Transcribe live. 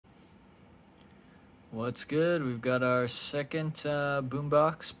What's good? We've got our second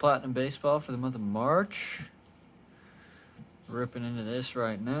Boombox Platinum Baseball for the month of March. Ripping into this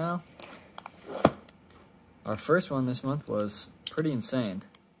right now. Our first one this month was pretty insane.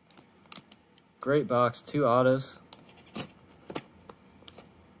 Great box, 2 autos.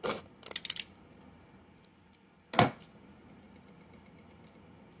 Let's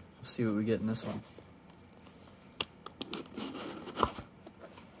see what we get in this one.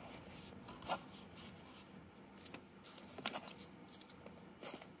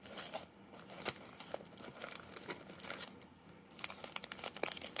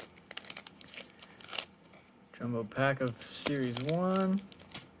 Jumbo pack of Series 1.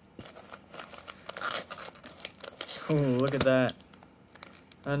 Ooh, look at that.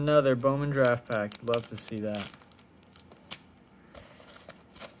 Another Bowman draft pack. Love to see that.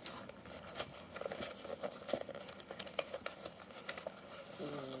 Ooh.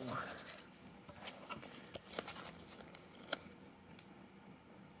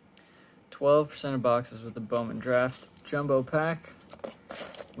 12% of boxes with the Bowman draft jumbo pack.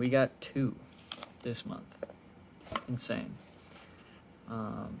 We got 2 this month. Insane.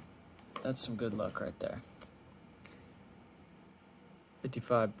 That's some good luck right there.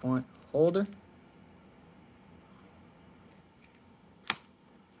 55-point holder.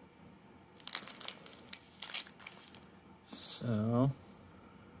 So,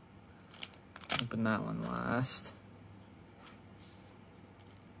 open that one last.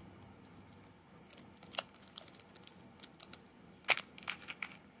 I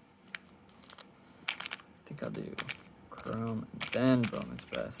think I'll do Chrome and then Bowman's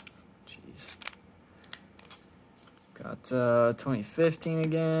Best. Jeez. Got 2015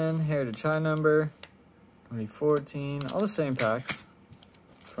 again, Heritage High number, 2014, all the same packs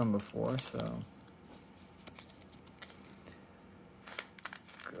from before, so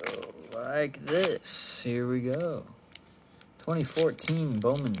go like this. Here we go. 2014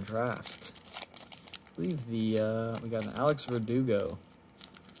 Bowman draft. I believe we got an Alex Verdugo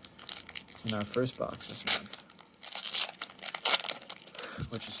in our first box this month,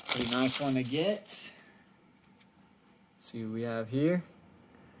 which is a pretty nice one to get. See what we have here.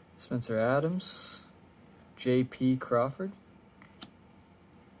 Spencer Adams, J.P. Crawford,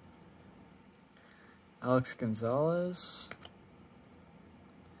 Alex Gonzalez,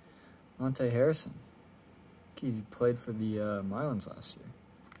 Monte Harrison. He played for the Marlins last year.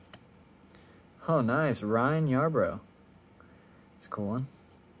 Oh, nice. Ryan Yarbrough. That's a cool one.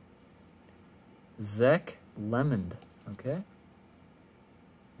 Zach Lemond. Okay.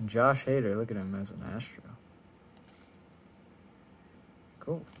 And Josh Hader. Look at him as an Astro.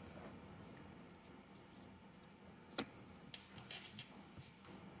 Cool.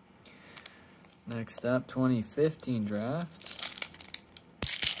 Next up, 2015 draft.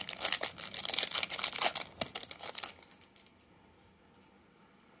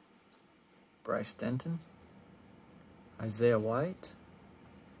 Bryce Denton, Isaiah White,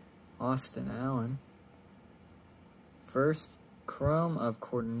 Austin Allen. First Chrome of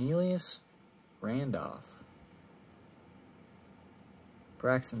Cornelius Randolph.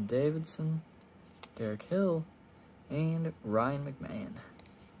 Braxton Davidson, Derek Hill, and Ryan McMahon.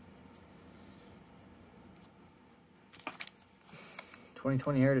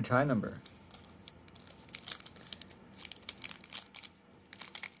 2020 Heritage High number.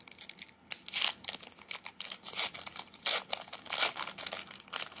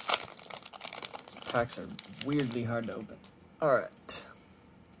 These packs are weirdly hard to open. All right.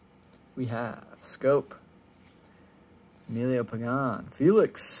 We have Scope. Emilio Pagan,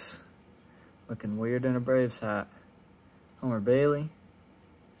 Felix, looking weird in a Braves hat. Homer Bailey,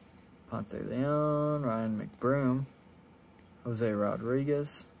 Ponce Leon, Ryan McBroom, Jose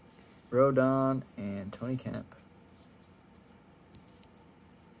Rodriguez, Rodon, and Tony Kemp.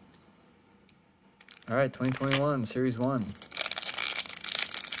 All right, 2021, Series 1. Our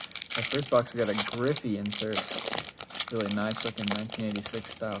first box, we got a Griffey insert. Really nice looking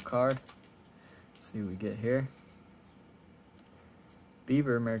 1986 style card. Let's see what we get here.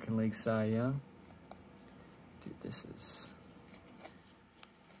 Bieber, American League Cy Young. Dude, this is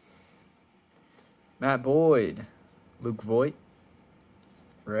Matt Boyd, Luke Voigt,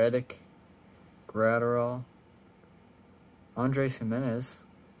 Reddick, Gratterall, Andres Jimenez,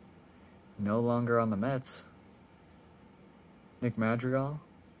 no longer on the Mets, Nick Madrigal,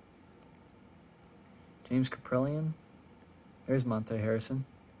 James Caprillion, there's Monte Harrison,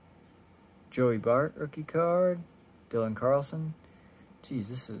 Joey Bart, rookie card, Dylan Carlson. Geez,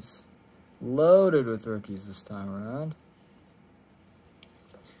 this is loaded with rookies this time around.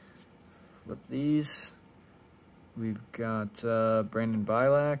 Flip these. We've got Brandon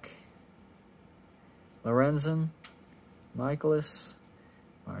Bilak, Lorenzen, Michaelis,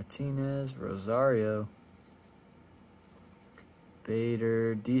 Martinez, Rosario,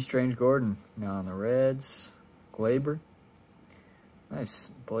 Bader, D. Strange Gordon. Now on the Reds. Glaber. Nice.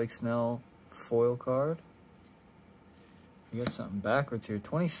 Blake Snell foil card. We got something backwards here.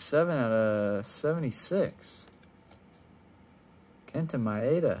 27 out of 76. Kenta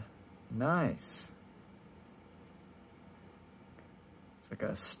Maeda. Nice. It's like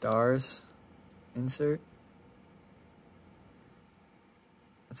a stars insert.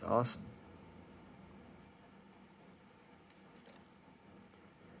 That's awesome.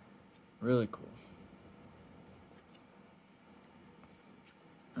 Really cool.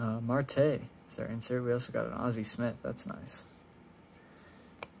 Marte is our insert. We also got an Ozzie Smith. That's nice.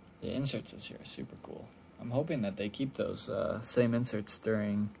 The inserts this year are super cool. I'm hoping that they keep those same inserts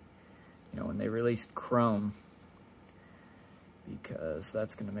during, when they released Chrome, because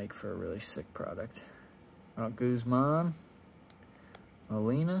that's going to make for a really sick product. Guzman,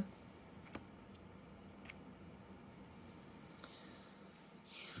 Molina.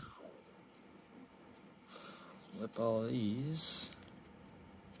 Flip all these.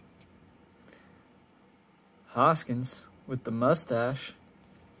 Hoskins with the mustache.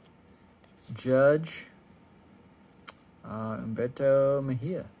 Judge. Humberto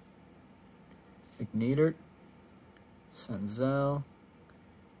Mejia. McNeitert. Senzel.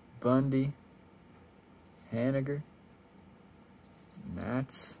 Bundy. Haniger.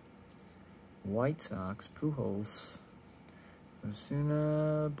 Nats. White Sox. Pujols.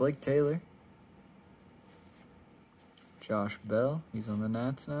 Osuna. Blake Taylor. Josh Bell. He's on the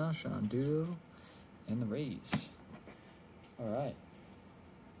Nats now. Sean Dudo. And the Rays. All right.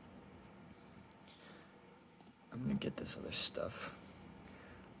 I'm going to get this other stuff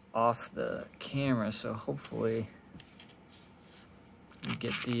off the camera, so hopefully we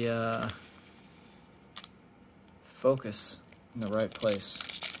get the focus in the right place.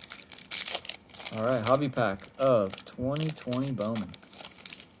 All right, hobby pack of 2020 Bowman.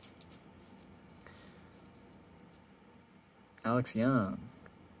 Alex Young,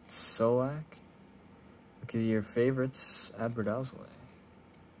 Solak. Look at your favorites, Adbert Alzolay.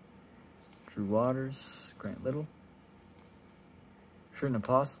 Drew Waters, Grant Little. Sherten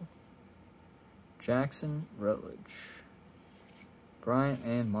Apostle. Jackson, Rutledge. Bryant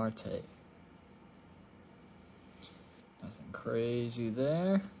and Marte. Nothing crazy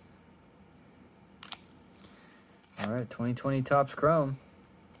there. All right, 2020 Topps Chrome.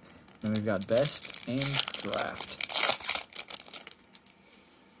 Then we've got Best and Draft.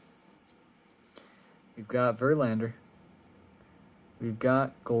 We've got Verlander. We've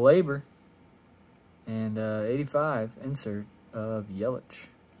got Glaber. And 85 insert of Yelich.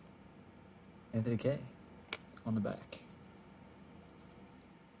 Anthony K. on the back.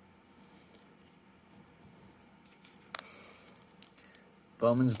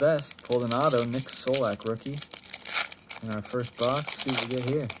 Bowman's Best. Pulled an auto. Nick Solak rookie. In our first box. See what we get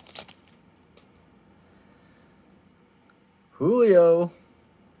here. Julio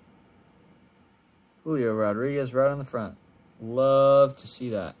Rodriguez right on the front. Love to see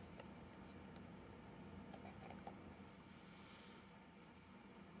that.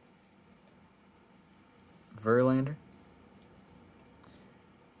 Verlander.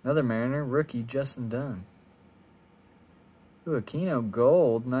 Another Mariner. Rookie, Justin Dunn. Ooh, Aquino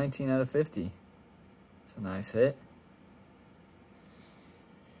Gold, 19 out of 50. It's a nice hit.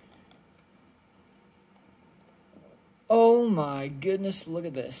 Oh my goodness, look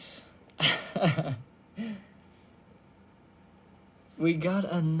at this. We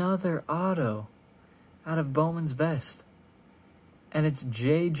got another auto out of Bowman's Best. And it's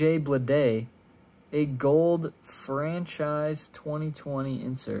J.J. Bleday, a gold franchise 2020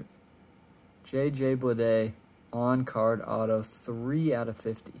 insert. J.J. Bleday on-card auto, 3 out of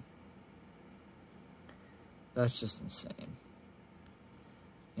 50. That's just insane.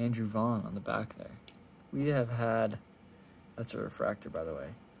 Andrew Vaughn on the back there. We have had, that's a refractor by the way.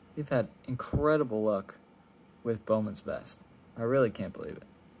 We've had incredible luck with Bowman's Best. I really can't believe it.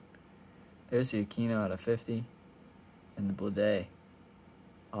 There's the Aquino out of 50 and the Bleday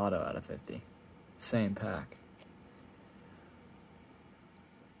auto out of 50. Same pack.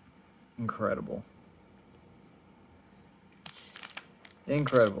 Incredible.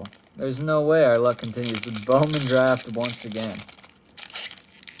 Incredible. There's no way our luck continues. The Bowman draft once again.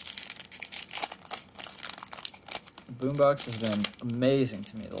 The Boombox has been amazing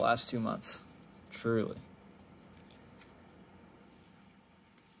to me the last 2 months. Truly.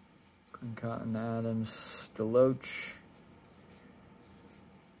 Cotton, Adams, Deloach,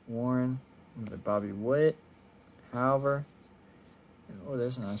 Warren, another Bobby Witt, Halver. Oh,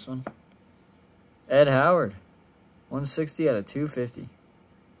 there's a nice one. Ed Howard, 160 out of 250.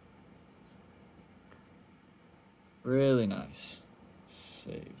 Really nice.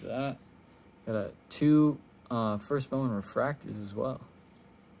 Save that. Got a 2 first Bowman refractors as well.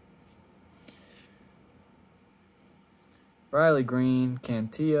 Riley Green,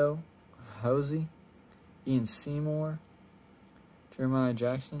 Cantillo, Hosey, Ian Seymour, Jeremiah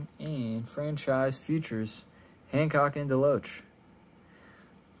Jackson, and franchise futures, Hancock and Deloach.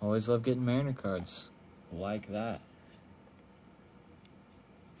 Always love getting Mariner cards like that.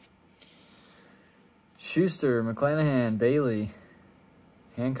 Schuster, McClanahan, Bailey,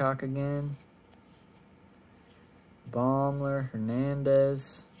 Hancock again, Baumler,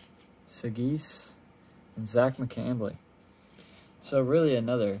 Hernandez, Sagis, and Zach McCambley. So really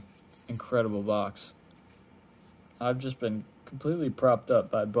another incredible box. I've just been completely propped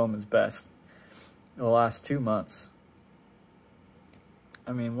up by Bowman's Best the last 2 months.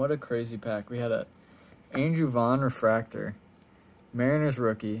 I mean, what a crazy pack. We had a Andrew Vaughn refractor, Mariners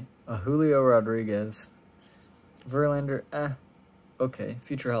rookie, a Julio Rodriguez, Verlander, okay,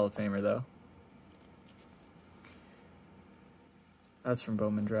 future Hall of Famer though. That's from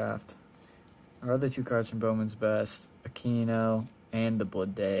Bowman Draft. Our other 2 cards from Bowman's Best, Aquino and the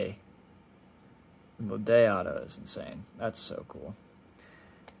Blade. The Blade auto is insane. That's so cool.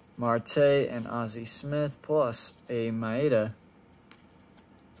 Marte and Ozzie Smith, plus a Maeda,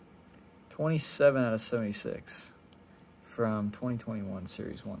 27 out of 76 from 2021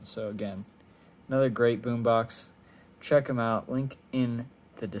 Series 1. So again, another great Boombox. Check them out. Link in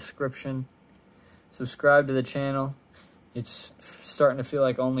the description. Subscribe to the channel. It's starting to feel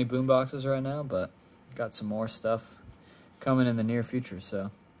like only Boomboxes right now, but got some more stuff coming in the near future. So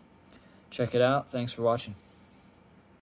check it out. Thanks for watching.